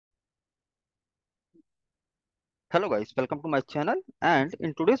Hello guys, welcome to my channel, and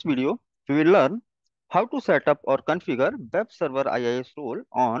in today's video we will learn how to set up or configure web server IIS role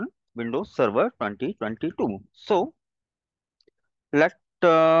on Windows Server 2022. So let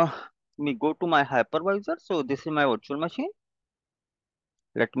me go to my hypervisor. So this is my virtual machine.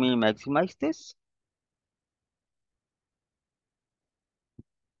 Let me maximize this.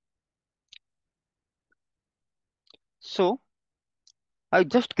 So I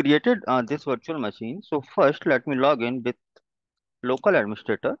just created this virtual machine. So first let me log in with local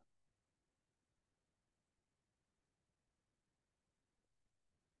administrator.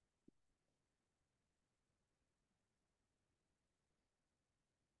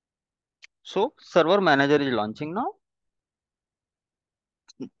 So server manager is launching now.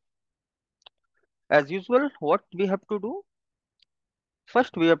 As usual, what we have to do?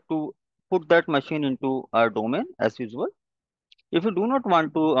 First, we have to put that machine into our domain as usual. If you do not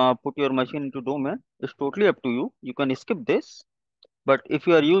want to put your machine into domain, it's totally up to you. You can skip this. But if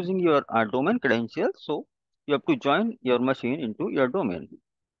you are using your domain credentials, so you have to join your machine into your domain.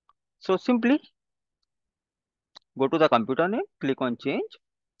 So simply go to the computer name, click on change,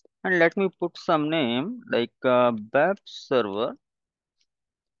 and let me put some name like web server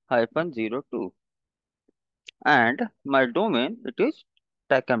 -02, and my domain it is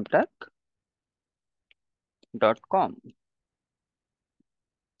techmtech.com.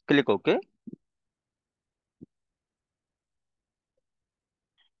 Click OK.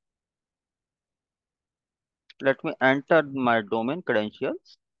 Let me enter my domain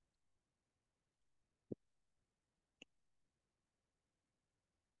credentials.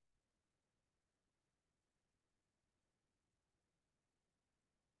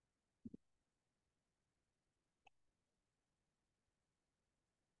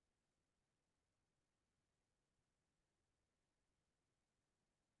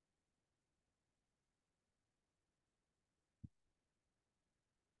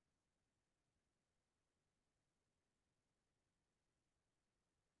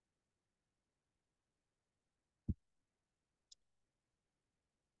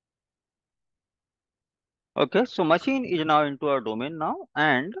 Okay, so machine is now into our domain now,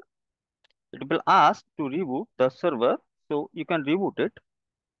 and it will ask to reboot the server. So you can reboot it.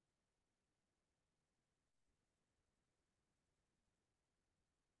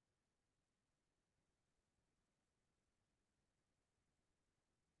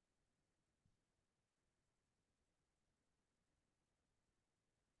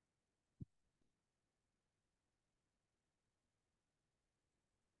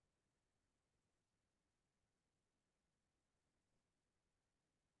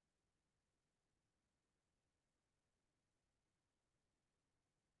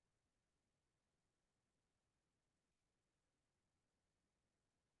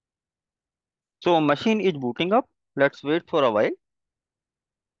 So machine is booting up. Let's wait for a while.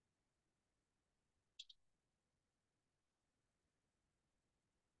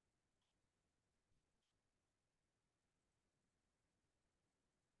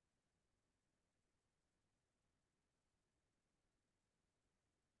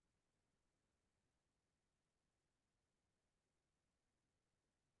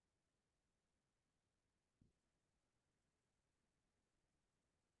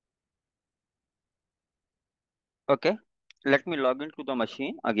 Okay, let me log into the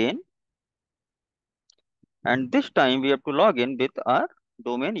machine again. And this time we have to log in with our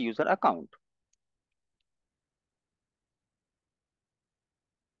domain user account.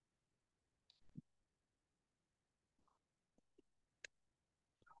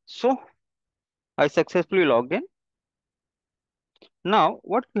 So I successfully logged in. Now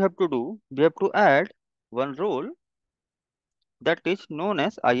what we have to do, we have to add one role that is known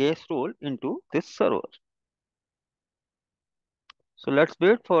as IIS role into this server. So let's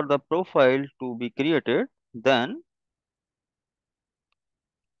wait for the profile to be created. Then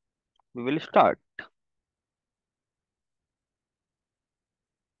we will start.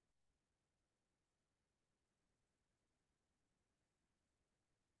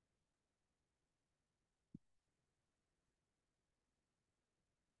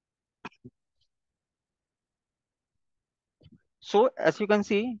 So as you can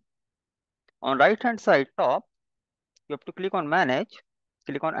see on right hand side top, you have to click on manage,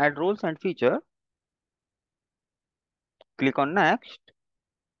 click on add roles and feature, click on next,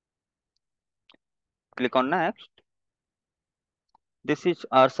 click on next. This is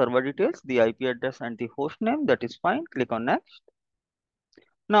our server details, the IP address and the host name. That is fine. Click on next.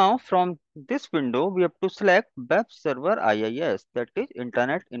 Now from this window, we have to select web server IIS, that is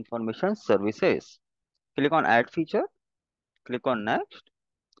Internet Information Services. Click on add feature, click on next.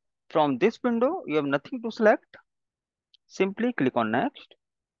 From this window, you have nothing to select. Simply click on next,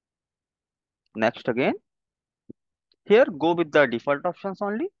 next again. Here go with the default options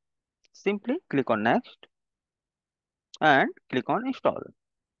only. Simply click on next and click on install.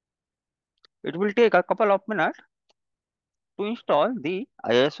 It will take a couple of minutes to install the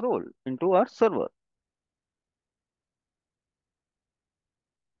IIS role into our server.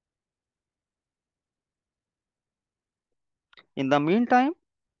 In the meantime,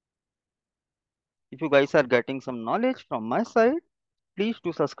 if you guys are getting some knowledge from my side, please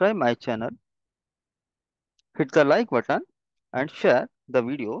do subscribe my channel, hit the like button and share the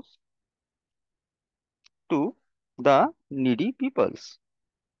videos to the needy peoples.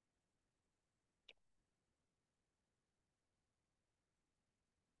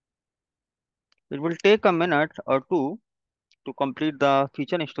 It will take a minute or two to complete the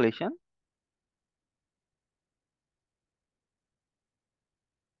feature installation.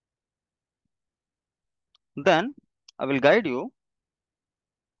 Then I will guide you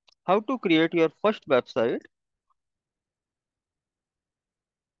how to create your first website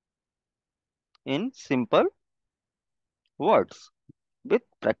in simple words with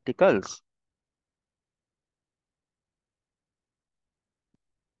practicals.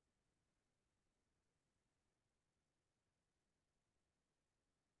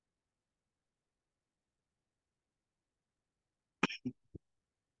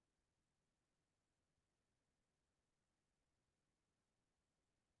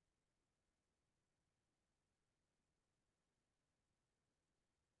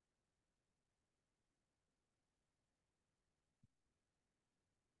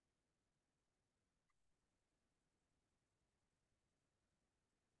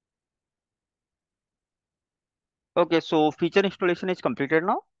 Okay, so feature installation is completed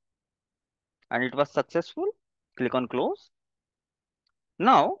now and it was successful. Click on close.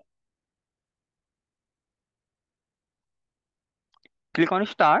 Now click on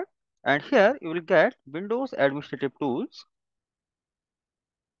start and here you will get Windows administrative tools,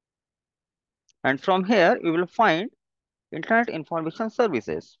 and from here you will find Internet Information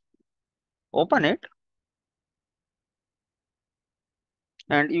Services. Open it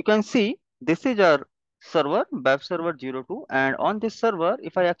and you can see this is our server, web server 02, and on this server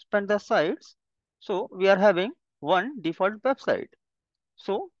if I expand the sites, so we are having one default website.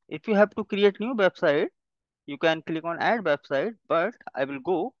 So if you have to create new website, you can click on add website, but I will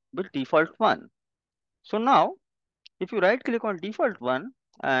go with default one. So now if you right click on default one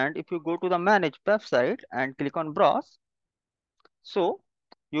and if you go to the manage website and click on browse, so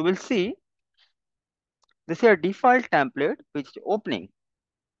you will see this is a default template which is opening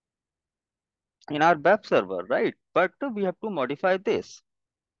in our web server, right? But we have to modify this.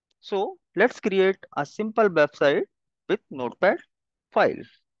 So let's create a simple website with notepad file.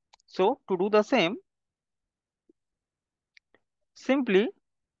 So to do the same, simply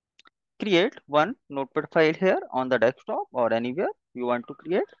create one notepad file here on the desktop or anywhere you want to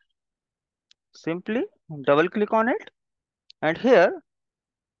create. Simply double click on it and here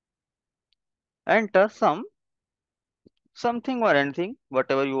enter something or anything,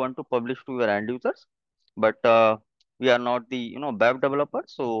 whatever you want to publish to your end users. But we are not the web developer,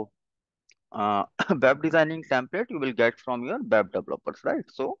 so web designing template you will get from your web developers, right?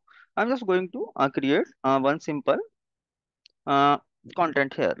 So I'm just going to create one simple uh,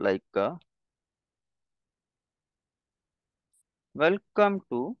 content here like welcome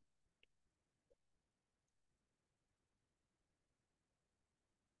to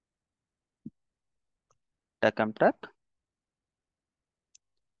TechMTech.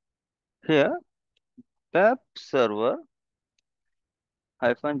 Here web server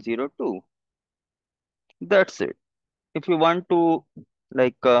 -02. That's it. If you want to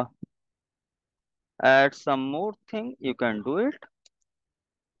like add some more thing, you can do it.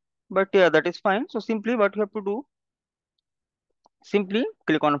 But yeah, that is fine. So simply what you have to do, simply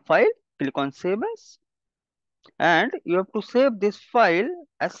click on file, click on save as, and you have to save this file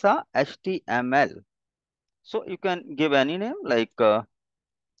as a HTML. So you can give any name like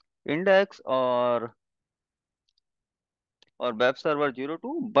index or web server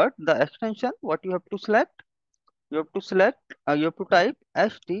 02, but the extension what you have to select, you have to type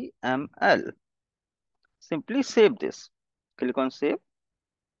HTML. Simply save this. Click on save,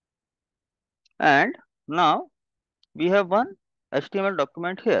 and now we have one HTML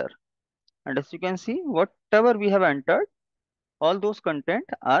document here. And as you can see, whatever we have entered, all those content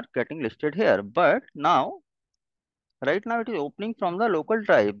are getting listed here. But now, right now it is opening from the local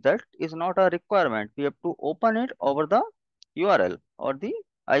drive. That is not a requirement. We have to open it over the URL or the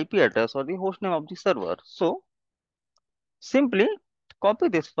IP address or the host name of the server. So simply copy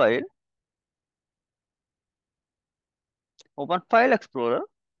this file Open File Explorer,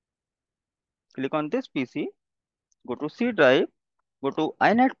 click on this PC, go to C drive, go to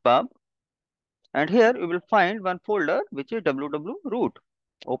inetpub, and here you will find one folder which is www root.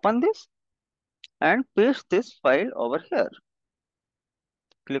 Open this and paste this file over here.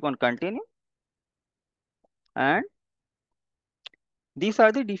 Click on continue, and these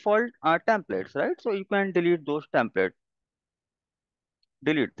are the default templates, right? So you can delete those templates.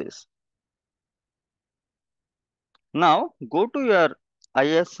 Delete this. Now go to your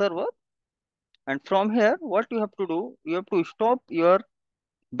IIS server, and from here what you have to do, you have to stop your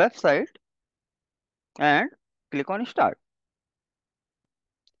website and click on start.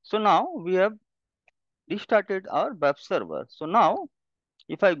 So now we have restarted our web server. So now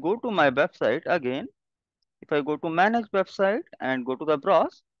if I go to my website again, if I go to manage website and go to the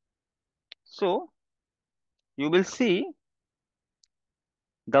browse, so you will see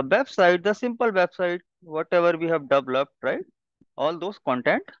the website, the simple website, whatever we have developed, right? All those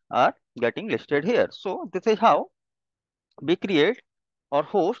content are getting listed here. So this is how we create or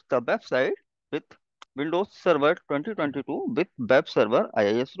host the website with Windows Server 2022 with web server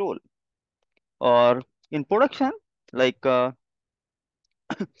IIS role. Or in production, like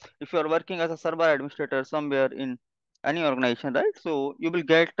if you are working as a server administrator somewhere in any organization, right? So you will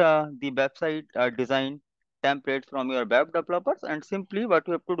get the website design templates from your web developers, and simply what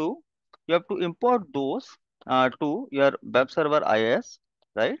you have to do, you have to import those to your web server IIS,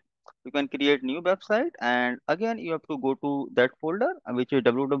 right? You can create new website, and again you have to go to that folder which is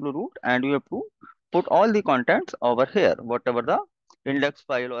www root, and you have to put all the contents over here, whatever the index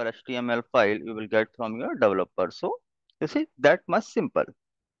file or HTML file you will get from your developer. So this is that much simple.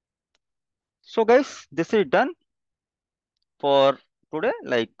 So guys, this is done for today.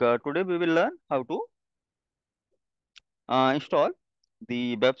 Today we will learn how to install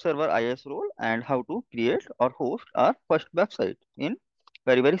the web server IIS role and how to create or host our first website in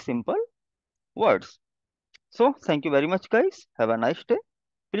very simple words. So thank you very much guys. Have a nice day.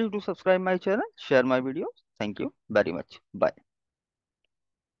 Please do subscribe my channel, share my videos. Thank you very much. Bye.